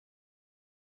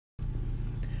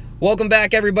Welcome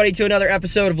back, everybody, to another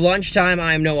episode of Lunchtime.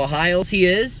 I'm Noah Hiles. He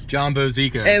is John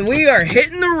Bozica. And we are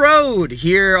hitting the road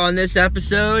here on this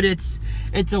episode. It's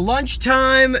a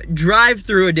lunchtime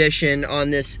drive-through edition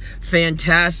on this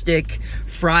fantastic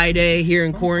Friday here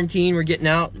in quarantine. We're getting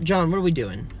out. John, what are we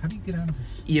doing? How do you get out of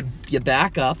this? You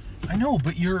back up. I know,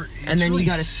 but and then really you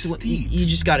gotta you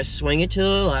just gotta swing it to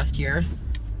the left here.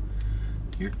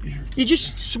 You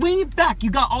just swing it back. You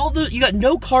got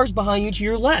no cars behind you to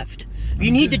your left. You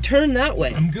need to turn that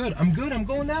way. I'm good. I'm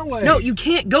going that way. No, you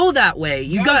can't go that way.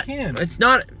 I can. It's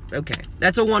not okay.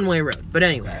 That's a one-way road. But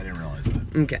anyway. I didn't realize that.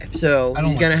 Okay, so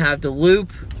he's gonna have to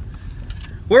loop.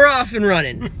 We're off and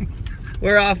running.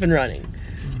 We're off and running.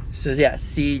 So yeah,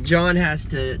 see, John has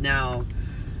to now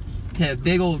hit a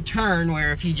big old turn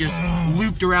where if he just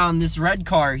looped around this red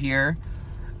car here,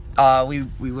 we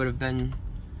would have been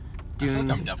doing. I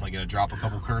think I'm definitely gonna drop a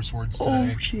couple curse words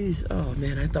today. Oh jeez. Oh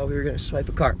man, I thought we were gonna swipe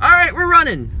a car. All right, we're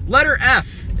running. Letter F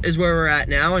is where we're at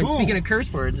now. And speaking of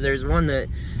curse words, there's one that.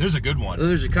 There's a good one.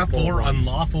 There's a couple. For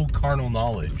unlawful carnal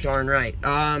knowledge. Darn right.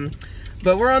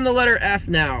 But we're on the letter F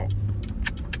now.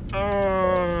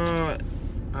 I've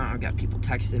got people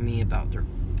texting me about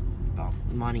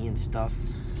money and stuff.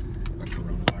 About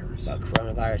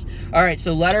coronavirus. All right,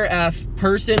 so letter F,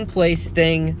 person, place,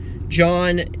 thing.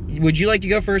 John, would you like to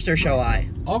go first or shall I?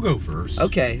 I'll go first.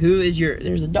 Okay,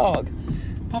 there's a dog.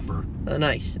 Pupper.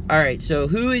 Nice. All right, so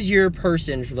who is your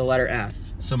person for the letter F?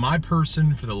 So my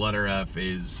person for the letter F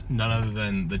is none other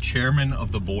than the chairman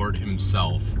of the board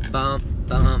himself. Frank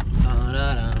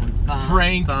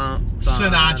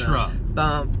Sinatra.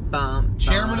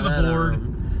 Chairman of the board.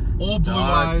 Old blue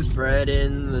eyes.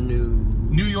 Spreading the news.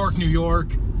 New York, New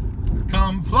York.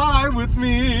 Come fly with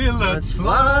me, let's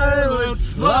fly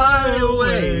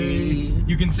away.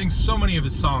 You can sing so many of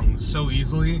his songs so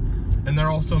easily, and they're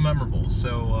all so memorable.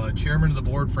 So, chairman of the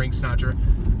board, Frank Sinatra.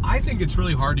 I think it's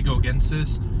really hard to go against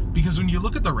this, because when you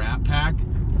look at the Rat Pack,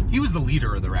 he was the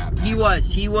leader of the Rat Pack. He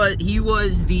was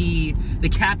the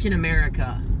Captain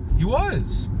America. He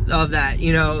was. Of that,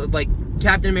 like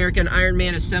Captain America and Iron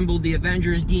Man assembled the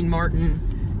Avengers, Dean Martin,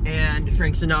 and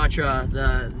Frank Sinatra,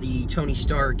 the Tony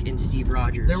Stark and Steve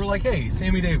Rogers. They were like, hey,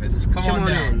 Sammy Davis, come on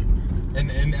down.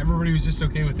 And everybody was just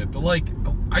okay with it. But like,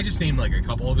 I just named like a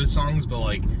couple of his songs, but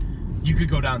like, you could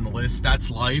go down the list.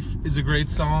 That's Life is a great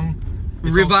song.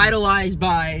 It's revitalized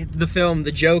by the film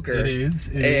The Joker. It is.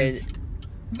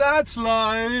 That's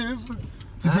Life.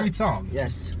 It's a great song.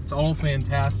 Yes. It's all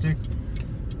fantastic.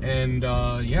 And,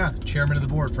 yeah, chairman of the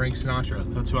board, Frank Sinatra.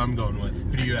 That's who I'm going with.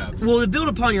 Who do you have? Well, to build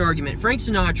upon your argument, Frank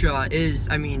Sinatra is,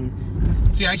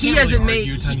 See, I can't really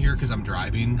argue a ton here because I'm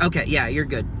driving. Okay, yeah, you're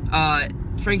good.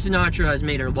 Frank Sinatra has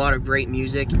made a lot of great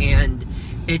music, and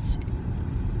it's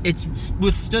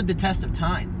withstood the test of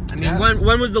time. I mean,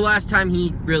 when was the last time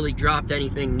he really dropped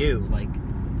anything new? Like,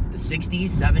 the 60s,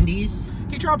 70s?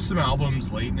 He dropped some albums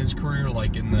late in his career,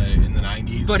 like in the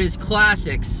 90s. But his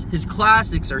classics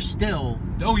are still.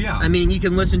 Oh yeah. I mean, you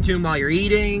can listen to them while you're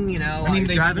eating. I mean,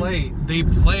 they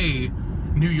play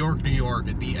New York, New York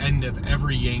at the end of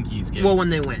every Yankees game. Well, when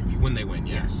they win. When they win,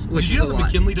 yes. Which Did you know that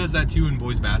McKinley does that too in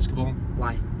boys basketball?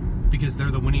 Why? Because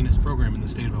they're the winningest program in the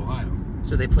state of Ohio.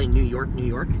 So they play New York, New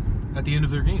York? At the end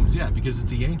of their games, yeah, because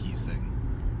it's a Yankees thing.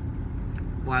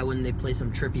 Why wouldn't they play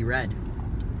some trippy red?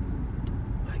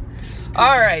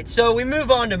 Alright, so we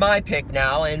move on to my pick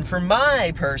now, and for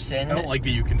my person... I don't like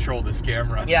that you control this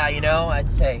camera. Yeah, I'd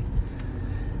say.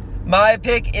 My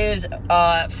pick is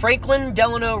Franklin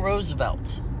Delano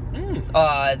Roosevelt. Good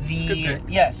pick.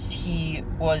 Yes, he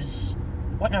was...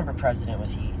 What number president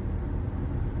was he?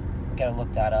 Gotta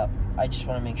look that up. I just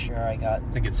want to make sure I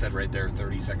think it said right there,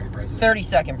 32nd president.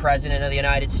 32nd president of the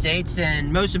United States,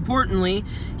 and most importantly,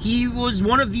 he was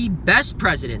one of the best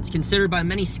presidents, considered by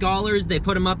many scholars. They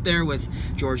put him up there with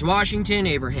George Washington,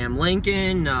 Abraham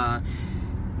Lincoln.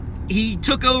 He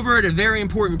took over at a very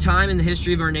important time in the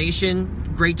history of our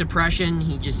nation, Great Depression.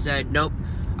 He just said, nope,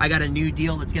 I got a new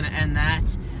deal that's going to end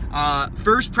that.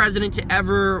 First president to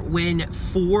ever win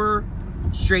 4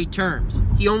 straight terms.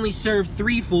 He only served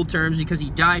 3 full terms because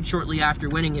he died shortly after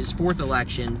winning his 4th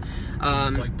election.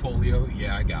 It's like polio.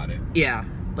 Yeah, I got it. Yeah,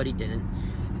 but he didn't.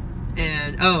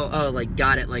 And like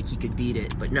got it like he could beat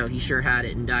it, but no, he sure had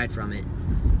it and died from it.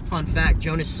 Fun fact: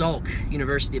 Jonas Salk,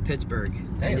 University of Pittsburgh,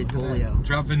 ended polio.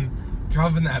 Dropping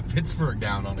that Pittsburgh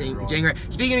down on everyone.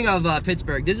 Speaking of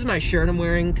Pittsburgh, this is my shirt I'm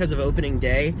wearing because of opening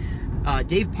day.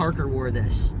 Dave Parker wore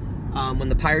this. When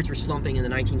the Pirates were slumping in the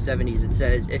 1970s, it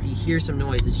says, if you hear some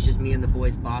noise, it's just me and the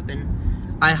boys bopping.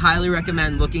 I highly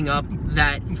recommend looking up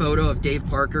that photo of Dave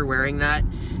Parker wearing that.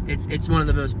 It's one of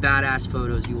the most badass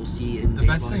photos you will see in the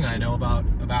best thing history. I know about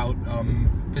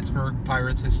Pittsburgh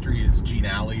Pirates history is Gene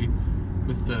Alley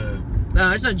with the... No,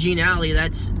 that's not Gene Alley.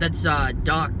 That's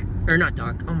Doc. Or not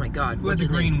Doc. Oh, my God. Who had the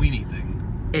green weenie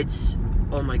thing? It's...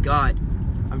 Oh, my God.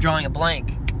 I'm drawing a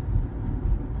blank.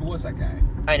 Who was that guy?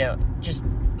 I know. Just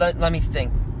let me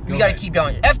think. We Go got to ahead. keep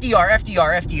going.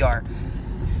 FDR.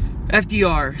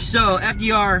 So,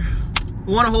 FDR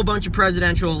won a whole bunch of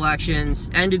presidential elections,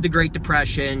 ended the Great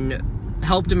Depression,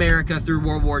 helped America through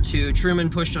World War II. Truman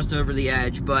pushed us over the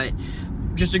edge, but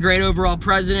just a great overall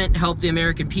president, helped the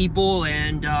American people,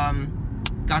 and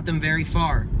got them very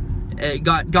far.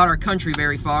 Got our country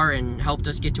very far and helped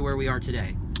us get to where we are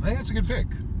today. I think that's a good pick.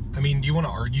 I mean, do you want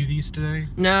to argue these today?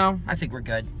 No, I think we're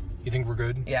good. You think we're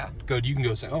good? Yeah. Good. You can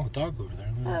go say, oh, a dog over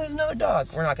there. There's no dog.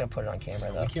 We're not going to put it on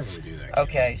camera, though. We can't really do that.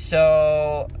 Okay,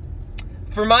 so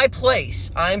for my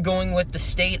place, I'm going with the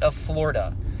state of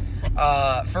Florida.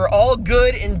 For all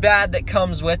good and bad that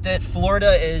comes with it,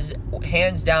 Florida is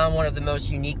hands down one of the most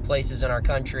unique places in our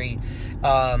country.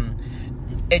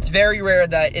 It's very rare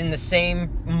that in the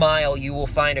same mile you will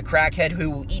find a crackhead who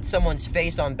will eat someone's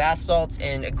face on bath salts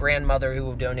and a grandmother who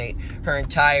will donate her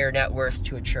entire net worth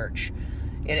to a church.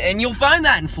 And you'll find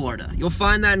that in Florida. You'll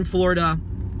find that in Florida.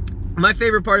 My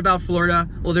favorite part about Florida,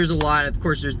 well, there's a lot. Of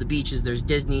course, there's the beaches, there's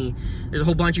Disney, there's a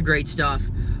whole bunch of great stuff.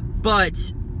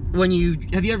 But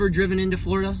have you ever driven into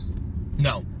Florida?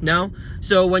 No. No?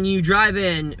 So when you drive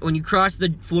in, when you cross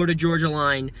the Florida-Georgia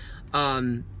line,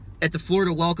 at the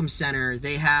Florida Welcome Center,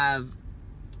 they have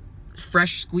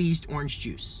fresh squeezed orange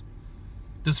juice.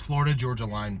 Does Florida-Georgia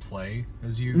line play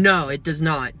as you... No, it does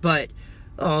not. But,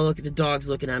 oh, look at the dog's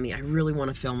looking at me. I really want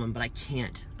to film him, but I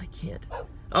can't.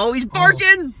 Oh, he's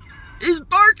barking! Oh. He's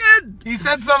barking! He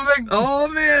said something! Oh,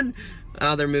 man.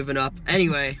 Oh, they're moving up.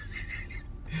 Anyway.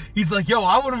 He's like, yo,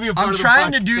 I want to be a part of the podcast. I'm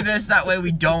trying to do this that way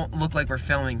we don't look like we're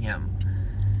filming him.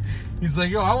 He's like,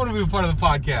 yo, I want to be a part of the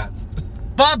podcast.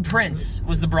 Bob Prince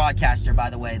was the broadcaster, by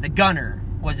the way. The Gunner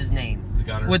was his name. The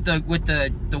Gunner? With the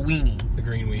weenie. The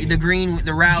green weenie.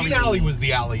 The rally Gene Alley weenie. was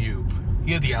the alley-oop.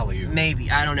 He had the alley-oop.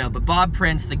 Maybe, I don't know. But Bob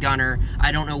Prince, the Gunner,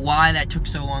 I don't know why that took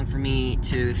so long for me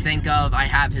to think of. I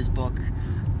have his book.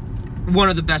 One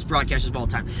of the best broadcasters of all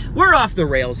time. We're off the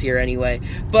rails here anyway.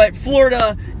 But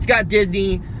Florida, it's got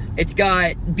Disney, it's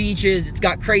got beaches, it's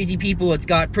got crazy people, it's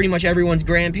got pretty much everyone's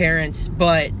grandparents,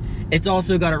 but it's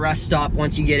also got a rest stop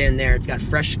once you get in there. It's got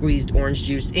fresh squeezed orange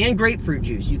juice and grapefruit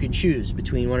juice. You can choose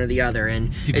between one or the other.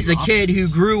 And as a kid who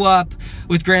grew up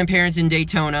with grandparents in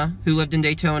Daytona, who lived in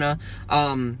Daytona,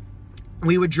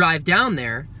 we would drive down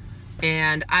there,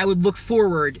 and I would look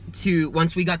forward to,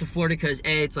 once we got to Florida, because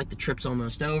A, it's like the trip's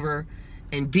almost over,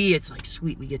 and B, it's like,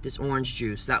 sweet, we get this orange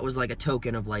juice. That was like a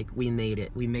token of like, we made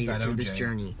it. We made it through this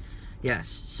journey. Yes,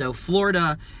 so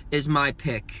Florida is my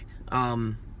pick.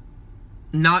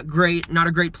 Not a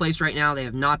great place right now. They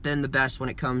have not been the best when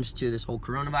it comes to this whole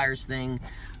coronavirus thing,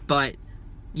 but,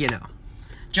 you know.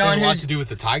 John, it has a lot to do with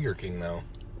the Tiger King, though.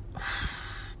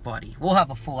 Buddy, we'll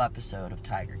have a full episode of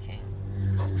Tiger King.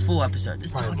 Full episode.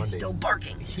 This dog is still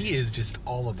barking. He is just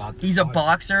all about this. He's a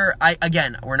boxer.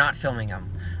 Again, we're not filming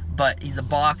him, but he's a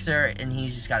boxer, and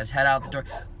he's just got his head out the door.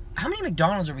 How many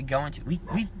McDonald's are we going to?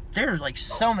 There's like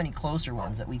so many closer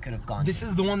ones that we could have gone to. This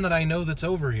is the one that I know that's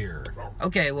over here.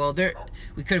 Okay, well,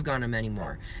 we could have gone to many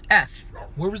more. F.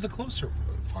 Where was the closer?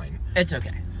 Fine. It's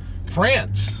okay.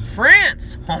 France.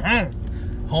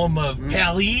 Home of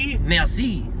Paris.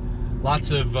 Merci.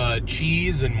 Lots of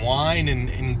cheese and wine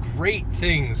and great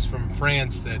things from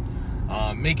France that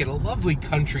make it a lovely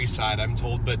countryside, I'm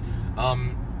told. But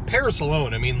Paris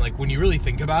alone, I mean, like, when you really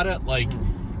think about it, like,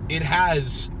 it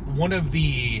has one of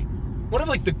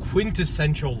like the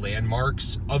quintessential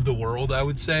landmarks of the world, I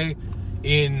would say,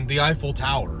 in the Eiffel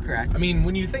Tower. Correct. I mean,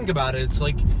 when you think about it, it's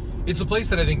like, it's a place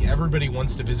that I think everybody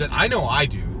wants to visit. I know I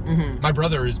do. Mm-hmm. My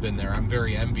brother has been there. I'm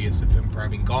very envious of him for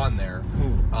having gone there.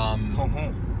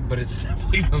 But it's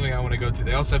definitely something I want to go to.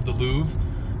 They also have the Louvre.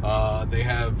 They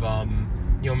have,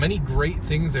 many great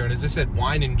things there. And as I said,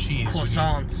 wine and cheese.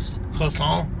 Croissants.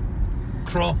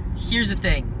 Here's the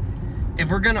thing. If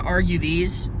we're going to argue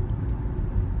these,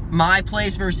 my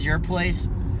place versus your place,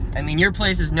 I mean, your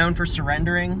place is known for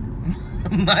surrendering.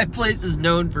 My place is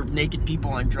known for naked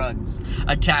people on drugs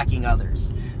attacking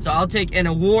others. So I'll take, in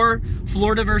a war,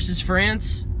 Florida versus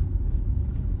France.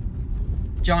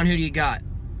 John, who do you got?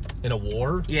 In a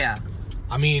war? Yeah.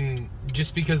 I mean,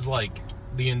 just because, like,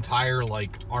 the entire,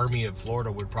 like, army of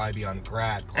Florida would probably be on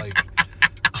crack, like...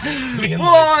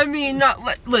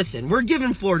 Listen, we're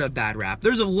giving Florida a bad rap.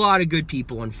 There's a lot of good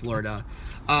people in Florida.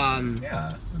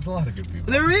 Yeah, there's a lot of good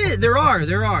people. There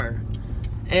are.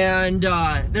 And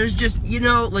there's just,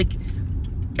 like,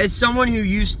 as someone who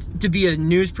used to be a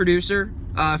news producer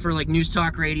for like news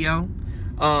talk radio.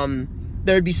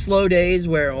 There'd be slow days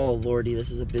where, oh lordy, this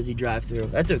is a busy drive-through.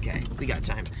 That's okay, we got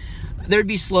time. There'd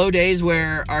be slow days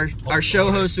where our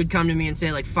show host would come to me and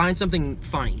say, like, find something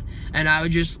funny. And I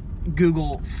would just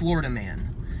Google Florida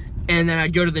man. And then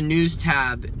I'd go to the news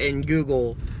tab in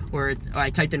Google where I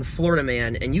typed in Florida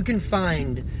man, and you can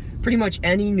find pretty much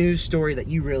any news story that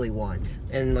you really want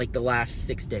in like the last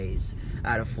 6 days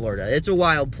out of Florida. It's a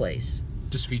wild place.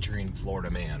 Just featuring Florida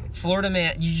man. Florida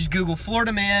man, you just Google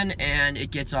Florida man and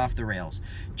it gets off the rails.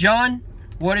 John,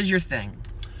 what is your thing?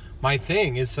 My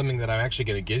thing is something that I'm actually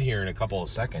going to get here in a couple of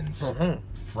seconds.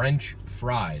 French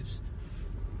fries.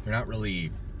 They're not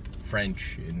really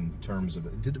French in terms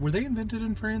of... were they invented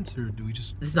in France, or do we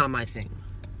just... It's not my thing.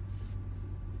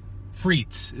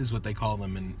 Frites is what they call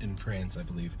them in France, I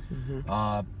believe.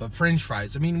 But French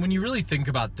fries, I mean, when you really think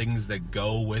about things that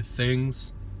go with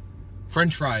things,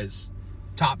 French fries,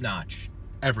 top notch,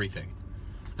 everything.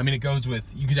 I mean, it goes with...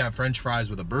 You can have French fries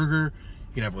with a burger,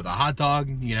 you can have it with a hot dog,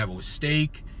 you can have it with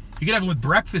steak. You could have it with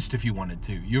breakfast if you wanted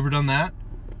to. You ever done that?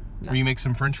 No. Where you make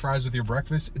some French fries with your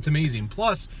breakfast? It's amazing.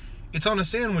 Plus, it's on a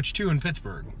sandwich too in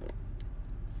Pittsburgh.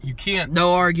 You can't...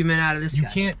 No argument out of this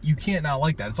guy. You can't not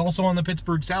like that. It's also on the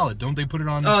Pittsburgh salad. Don't they put it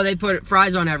on... Oh, they put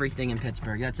fries on everything in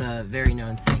Pittsburgh. That's a very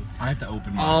known thing. I have to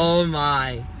open my... Oh,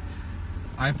 my.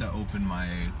 I have to open my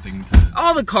thing to...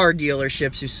 All the car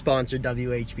dealerships who sponsor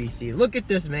WHBC. Look at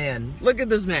this man. Look at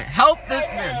this man. Help this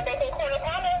man.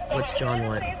 What's John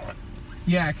want?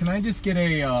 Yeah, can I just get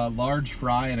a large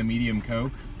fry and a medium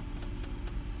Coke?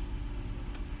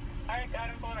 Alright, got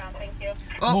him, go around, thank you.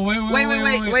 Oh,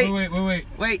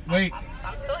 wait.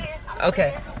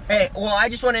 Okay. Hey, well, I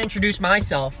just want to introduce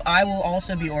myself. I will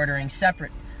also be ordering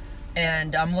separate,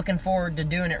 and I'm looking forward to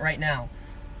doing it right now.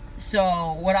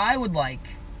 So, what I would like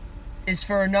is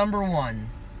for a number one.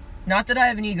 Not that I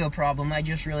have an ego problem, I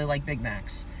just really like Big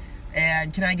Macs.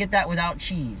 And can I get that without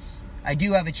cheese? I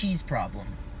do have a cheese problem.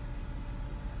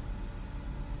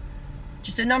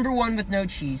 Just a number one with no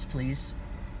cheese, please.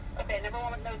 Okay, number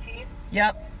one with no cheese?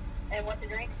 Yep. And what to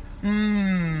drink?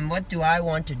 What do I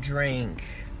want to drink?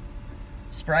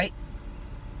 Sprite?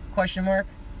 Question mark?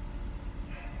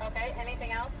 Okay,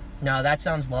 anything else? No, that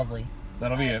sounds lovely.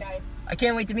 That'll be it. Guys. I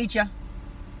can't wait to meet ya.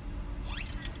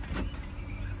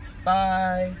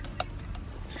 Bye.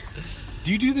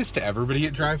 Do you do this to everybody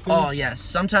at drive-thrus? Oh, yes.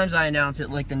 Sometimes I announce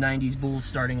it like the 90s Bulls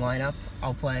starting lineup.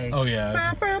 I'll play... Oh,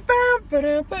 yeah.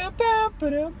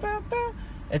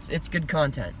 It's good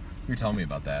content. You're telling me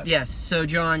about that. Yes. So,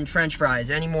 John, French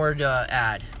fries. Any more to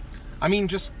add? I mean,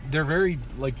 just, they're very,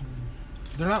 like,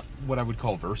 they're not what I would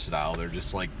call versatile. They're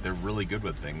just, like, they're really good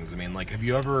with things. I mean, like, have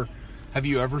you ever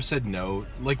said no?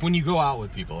 Like, when you go out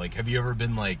with people, like, have you ever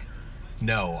been like,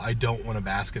 no, I don't want a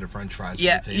basket of French fries?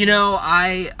 Yeah, you know,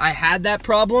 I had that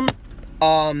problem,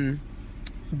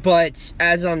 but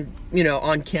as I'm, you know,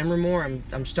 on camera more,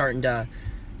 I'm starting to,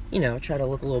 you know, try to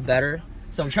look a little better.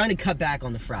 So I'm trying to cut back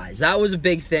on the fries. That was a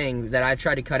big thing that I've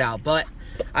tried to cut out. But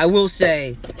I will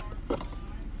say,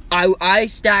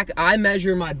 I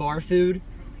measure my bar food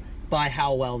by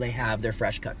how well they have their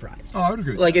fresh cut fries. Oh, I would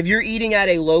agree with like, that. if you're eating at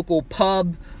a local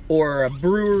pub or a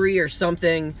brewery or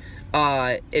something,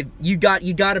 if you got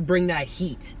to bring that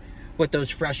heat with those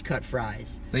fresh cut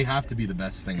fries. They have to be the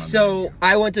best thing on the So menu.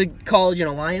 I went to college in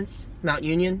Alliance, Mount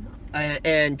Union,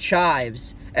 and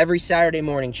Chives. Every Saturday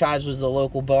morning, Chives was the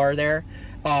local bar there.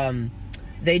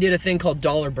 They did a thing called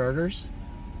Dollar Burgers.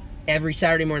 Every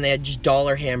Saturday morning, they had just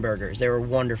dollar hamburgers. They were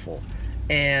wonderful.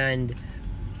 And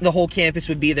the whole campus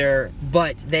would be there,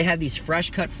 but they had these fresh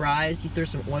cut fries. You throw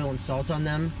some oil and salt on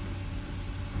them.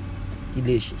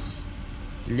 Delicious.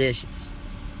 Delicious.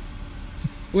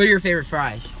 What are your favorite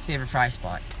fries? Favorite fry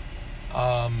spot?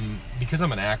 Because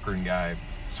I'm an Akron guy,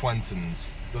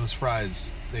 Swenson's, those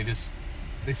fries, they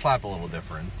slap a little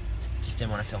different. Just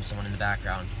didn't want to film someone in the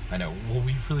background. I know. Well,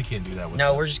 we really can't do that with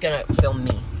No, we're just gonna film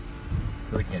me.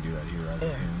 Really can't do that here. Right?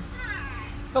 Yeah.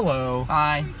 Hello.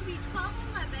 Hi. Going to be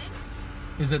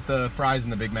 12.11. Is it the fries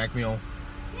and the Big Mac meal?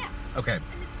 Yeah. Okay. And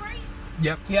the Sprite.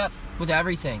 Yep. Yep, with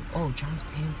everything. Oh, John's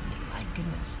paying for me. My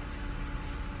goodness.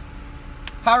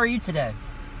 How are you today?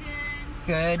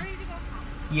 Good. Ready to go home.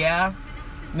 Yeah. Been up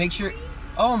since Make sure. 3.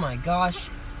 Oh my gosh.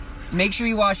 Make sure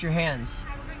you wash your hands.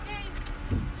 Have a good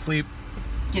day. Sleep.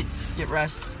 Get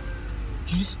rest.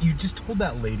 You just told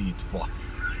that lady to walk.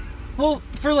 Well,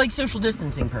 for like social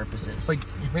distancing purposes. Like,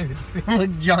 you made it seem.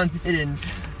 Look, John's hidden.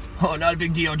 Oh, not a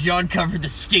big deal. John covered the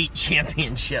state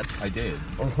championships. I did.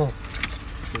 Oh.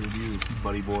 So did you,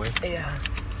 buddy boy. Yeah.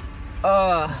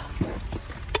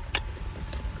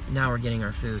 Now we're getting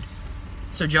our food.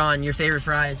 So, John, your favorite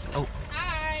fries? Oh,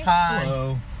 Hi. hi.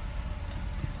 Hello.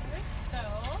 Where's the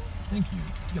Thank you.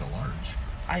 You get a large.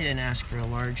 I didn't ask for a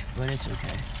large, but it's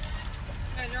okay.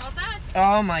 You guys are all set.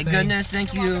 Oh my Thanks. goodness,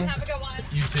 thank You're you. welcome. Have a good one.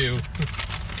 You too.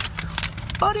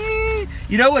 Buddy!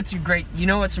 You know what's great? You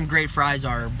know what some great fries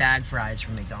are? Bag fries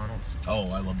from McDonald's. Oh,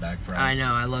 I love bag fries. I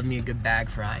know, I love me a good bag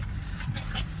fry.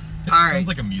 It All right. sounds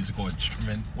like a musical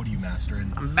instrument. What are you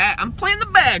mastering? I'm playing the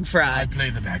bag I fry. play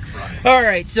the bag fry. All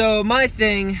right, so my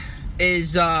thing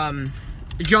is,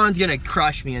 John's gonna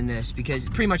crush me in this because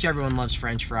pretty much everyone loves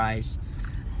French fries.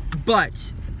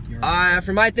 But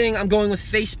for my thing, I'm going with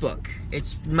Facebook.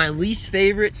 It's my least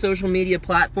favorite social media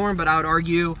platform, but I would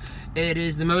argue it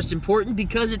is the most important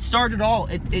because it started all.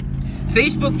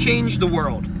 Facebook changed the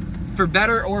world, for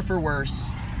better or for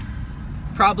worse.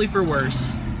 Probably for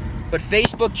worse, but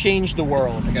Facebook changed the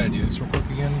world. I gotta do this real quick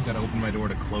again. Gotta open my door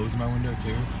to close my window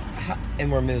too.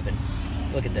 And we're moving.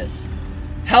 Look at this.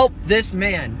 Help this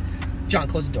man. John,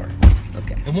 close the door.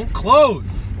 Okay. It won't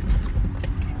close.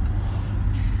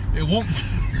 It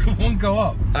won't go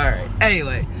up. All right.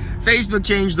 Anyway, Facebook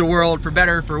changed the world for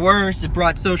better or for worse. It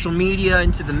brought social media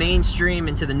into the mainstream,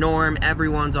 into the norm.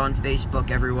 Everyone's on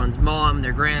Facebook. Everyone's mom,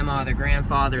 their grandma, their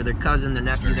grandfather, their cousin, their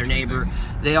nephew, their neighbor.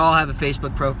 They all have a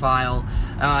Facebook profile.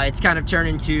 It's kind of turned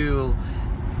into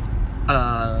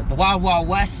the wild, wild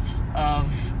west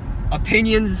of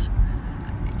opinions.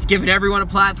 It's given everyone a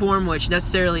platform, which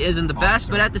necessarily isn't the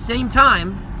best, but at the same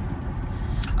time,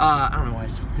 I don't know why I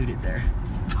saluted there,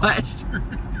 but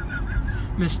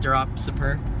Mr.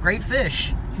 Officer, great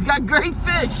fish. He's got great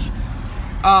fish.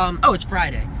 Oh, it's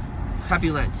Friday.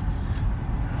 Happy Lent.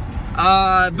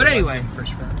 But anyway,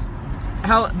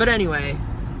 but anyway,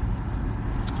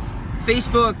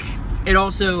 Facebook, it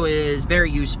also is very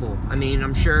useful. I mean,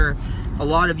 I'm sure a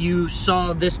lot of you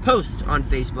saw this post on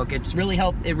Facebook.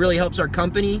 It really helps our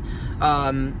company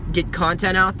get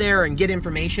content out there and get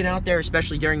information out there,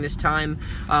 especially during this time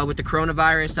with the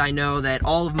coronavirus. I know that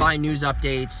all of my news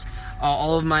updates,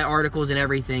 all of my articles and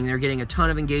everything, they're getting a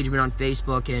ton of engagement on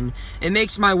Facebook, and it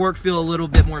makes my work feel a little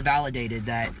bit more validated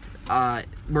that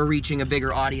we're reaching a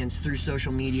bigger audience through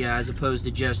social media as opposed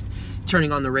to just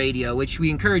turning on the radio, which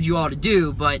we encourage you all to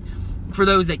do. But for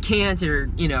those that can't, or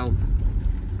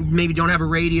maybe don't have a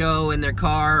radio in their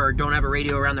car or don't have a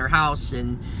radio around their house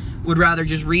and would rather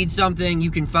just read something, you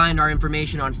can find our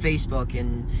information on Facebook,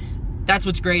 and that's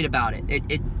what's great about it.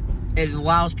 It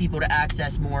allows people to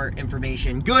access more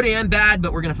information, good and bad,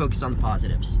 but we're going to focus on the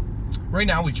positives. Right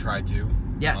now we try to.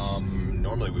 Yes.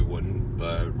 Normally we wouldn't,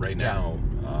 but right now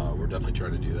we're definitely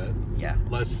trying to do that. Yeah.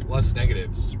 Less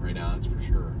negatives right now, that's for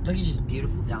sure. Look at just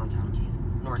beautiful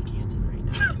downtown North Canton right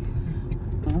now.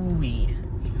 Ooh-wee.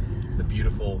 The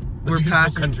beautiful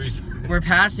countryside. We're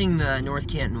passing the North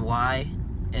Canton Y,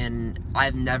 and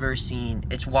I've never seen,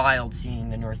 it's wild seeing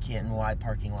the North Canton Y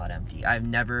parking lot empty. I've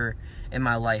never in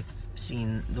my life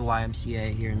seen the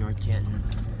YMCA here in North Canton.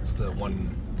 It's the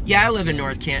one. Yeah, I live in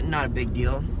North Canton, not a big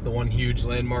deal. The one huge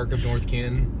landmark of North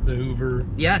Canton, the Hoover.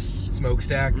 Yes.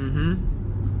 Smokestack.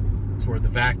 Mm-hmm. It's where the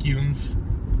vacuums.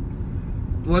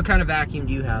 What kind of vacuum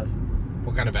do you have?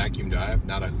 What kind of vacuum do I have?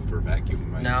 Not a Hoover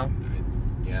vacuum. No?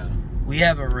 Yeah. We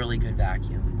have a really good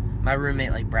vacuum. My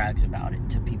roommate brags about it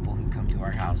to people who come to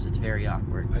our house. It's very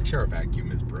awkward. I'm sure our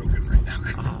vacuum is broken right now.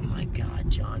 Oh my God,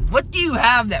 John. What do you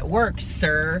have that works,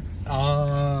 sir?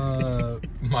 My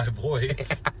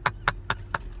voice.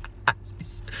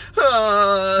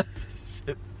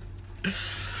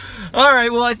 All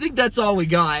right, well, I think that's all we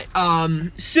got.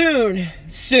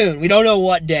 Soon, we don't know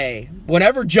what day.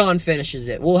 Whenever John finishes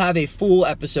it, we'll have a full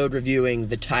episode reviewing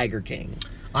The Tiger King.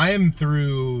 I am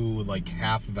through like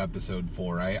half of episode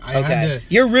 4. I Okay. had to,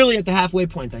 You're really at the halfway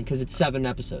point then, because it's 7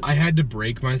 episodes. I had to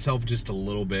break myself just a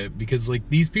little bit because like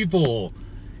these people,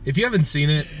 if you haven't seen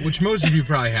it, which most of you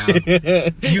probably have,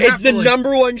 it's the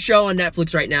 #1 show on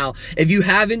Netflix right now. If you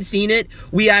haven't seen it,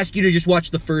 we ask you to just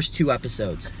watch the first 2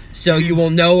 episodes, so you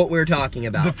will know what we're talking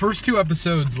about. The first 2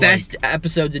 episodes, best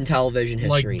episodes in television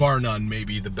history, like bar none,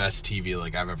 maybe the best TV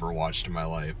like I've ever watched in my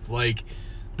life. Like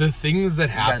the things that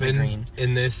happen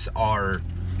in this are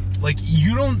like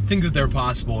you don't think that they're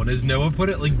possible, and as Noah put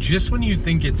it, like just when you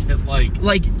think it's hit like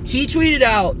he tweeted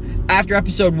out after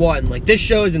episode 1, like, this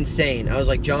show is insane. I was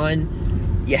like,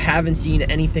 John, you haven't seen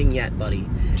anything yet, buddy.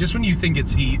 Just when you think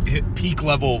it's hit peak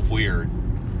level of weird,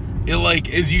 it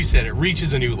like, as you said, it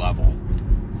reaches a new level.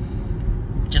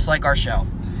 Just like our show.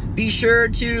 Be sure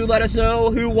to let us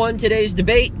know who won today's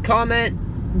debate. Comment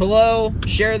below,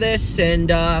 share this, and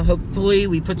hopefully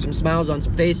we put some smiles on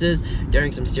some faces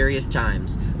during some serious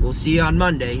times. We'll see you on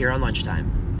Monday here on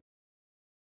Lunchtime.